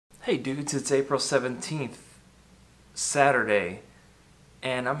Hey dudes, it's April 17th, Saturday,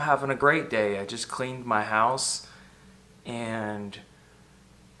 and I'm having a great day. I just cleaned my house and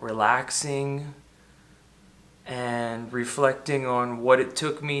relaxing and reflecting on what it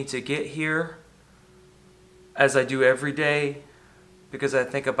took me to get here, as I do every day, because I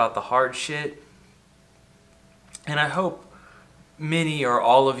think about the hard shit. And I hope many or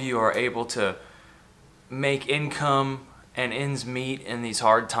all of you are able to make income and ends meet in these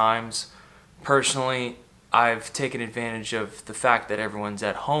hard times. Personally, I've taken advantage of the fact that everyone's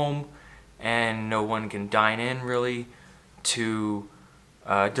at home and no one can dine in really to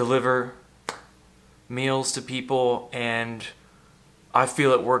deliver meals to people, and I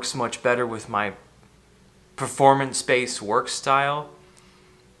feel it works much better with my performance-based work style.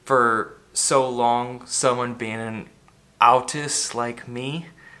 For so long, someone being an autist like me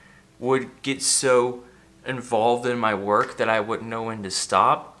would get so involved in my work that I wouldn't know when to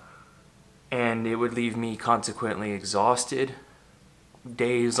stop, and it would leave me consequently exhausted,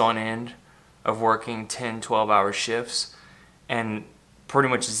 days on end of working 10-12 hour shifts and pretty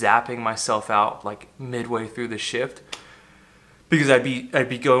much zapping myself out like midway through the shift, because I'd be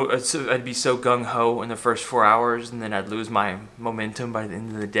so gung-ho in the first 4 hours, and then I'd lose my momentum by the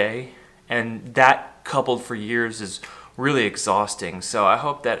end of the day, and that coupled for years is really exhausting. So I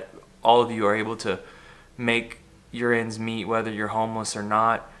hope that all of you are able to make your ends meet, whether you're homeless or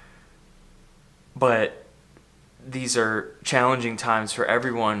not. But these are challenging times for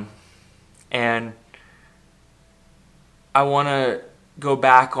everyone, and I want to go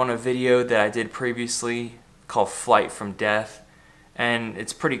back on a video that I did previously called Flight from Death, and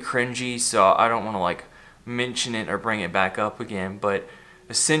it's pretty cringy, so I don't want to like mention it or bring it back up again. But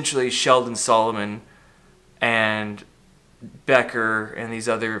essentially, Sheldon Solomon and Becker and these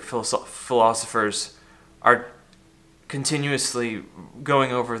other philosophers are continuously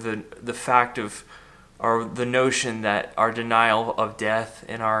going over the fact of, or the notion that our denial of death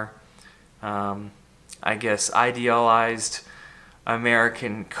in our I guess idealized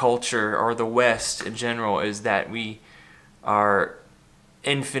American culture, or the West in general, is that we are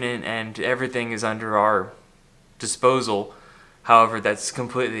infinite and everything is under our disposal. However, that's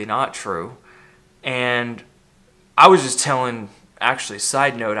completely not true. And I was just telling, actually,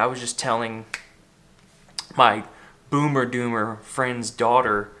 side note, I was just telling my boomer doomer friend's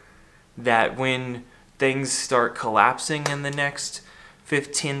daughter that when things start collapsing in the next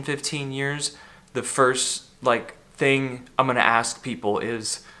 15 years, the first thing I'm going to ask people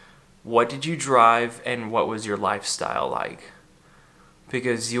is, what did you drive and what was your lifestyle like?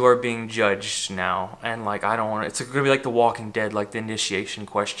 Because you are being judged now, and I don't want to, it's going to be like The Walking Dead, like the initiation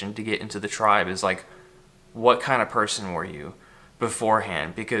question to get into the tribe is like, what kind of person were you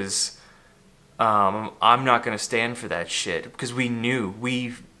beforehand? Because I'm not going to stand for that shit, because we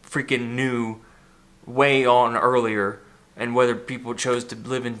freaking knew way on earlier, and whether people chose to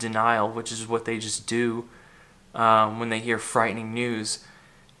live in denial, which is what they just do when they hear frightening news,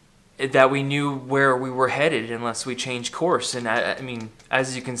 that we knew where we were headed unless we changed course. And I mean,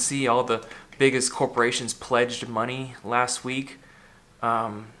 as you can see, all the biggest corporations pledged money last week,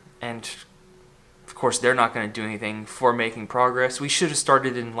 and of course they're not going to do anything for making progress. We should have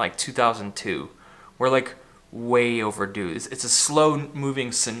started in 2002. We're way overdue. It's a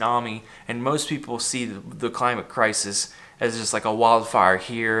slow-moving tsunami, and most people see the climate crisis as just like a wildfire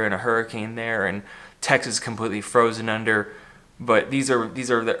here and a hurricane there, and Texas completely frozen under. But these are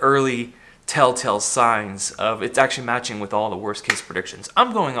the early telltale signs of it's actually matching with all the worst-case predictions.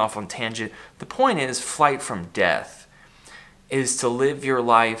 I'm going off on tangent. The point is, flight from death is to live your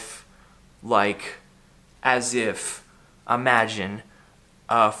life as if, imagine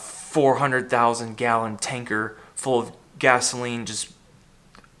a 400,000 gallon tanker full of gasoline, just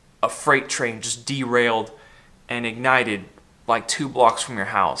a freight train just derailed and ignited 2 blocks from your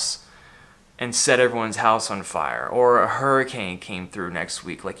house and set everyone's house on fire, or a hurricane came through next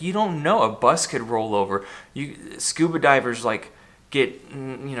week. You don't know, a bus could roll over. Scuba divers get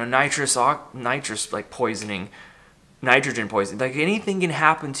nitrous poisoning, nitrogen poisoning. Anything can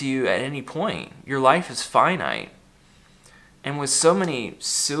happen to you at any point. Your life is finite. And with so many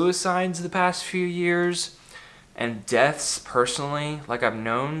suicides the past few years, and deaths personally, I've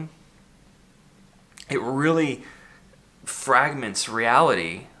known, it really fragments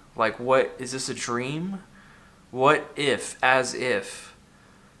reality. What is this, a dream? What if, as if?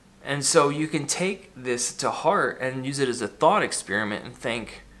 And so you can take this to heart and use it as a thought experiment and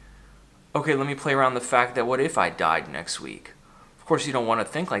think, okay, let me play around the fact that what if I died next week? Of course, you don't want to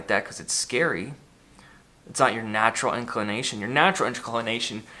think like that because it's scary. It's not your natural inclination. Your natural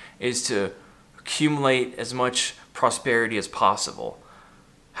inclination is to accumulate as much prosperity as possible.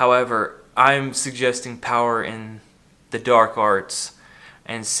 However, I'm suggesting power in the dark arts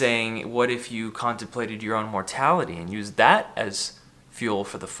and saying, what if you contemplated your own mortality and used that as fuel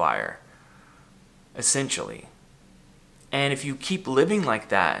for the fire, essentially? And if you keep living like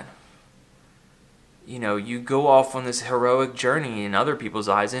that, you know, you go off on this heroic journey in other people's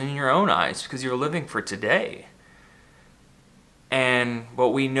eyes and in your own eyes because you're living for today. And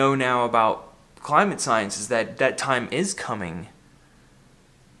what we know now about climate science is that that time is coming,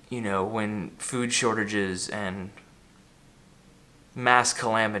 you know, when food shortages and mass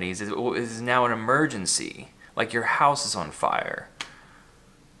calamities is now an emergency, like your house is on fire.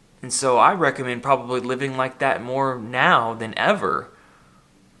 And so I recommend probably living like that more now than ever,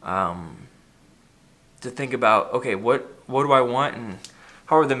 to think about, okay, what do I want and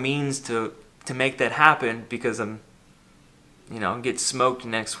how are the means to make that happen, because I'm get smoked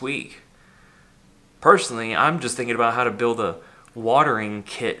next week. Personally, I'm just thinking about how to build a watering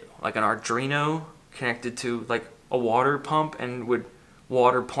kit, like an Arduino connected to like a water pump and would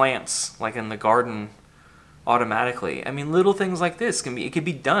water plants like in the garden automatically. I mean, little things like this it could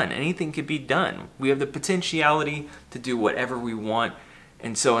be done. Anything could be done. We have the potentiality to do whatever we want.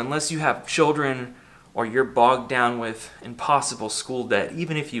 And so unless you have children or you're bogged down with impossible school debt,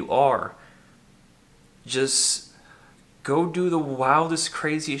 even if you are, just go do the wildest,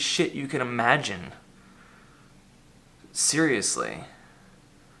 craziest shit you can imagine. Seriously.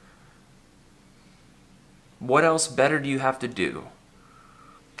 What else better do you have to do?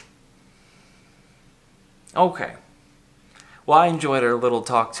 Okay. Well, I enjoyed our little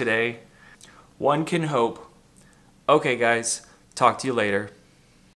talk today. One can hope. Okay, guys. Talk to you later.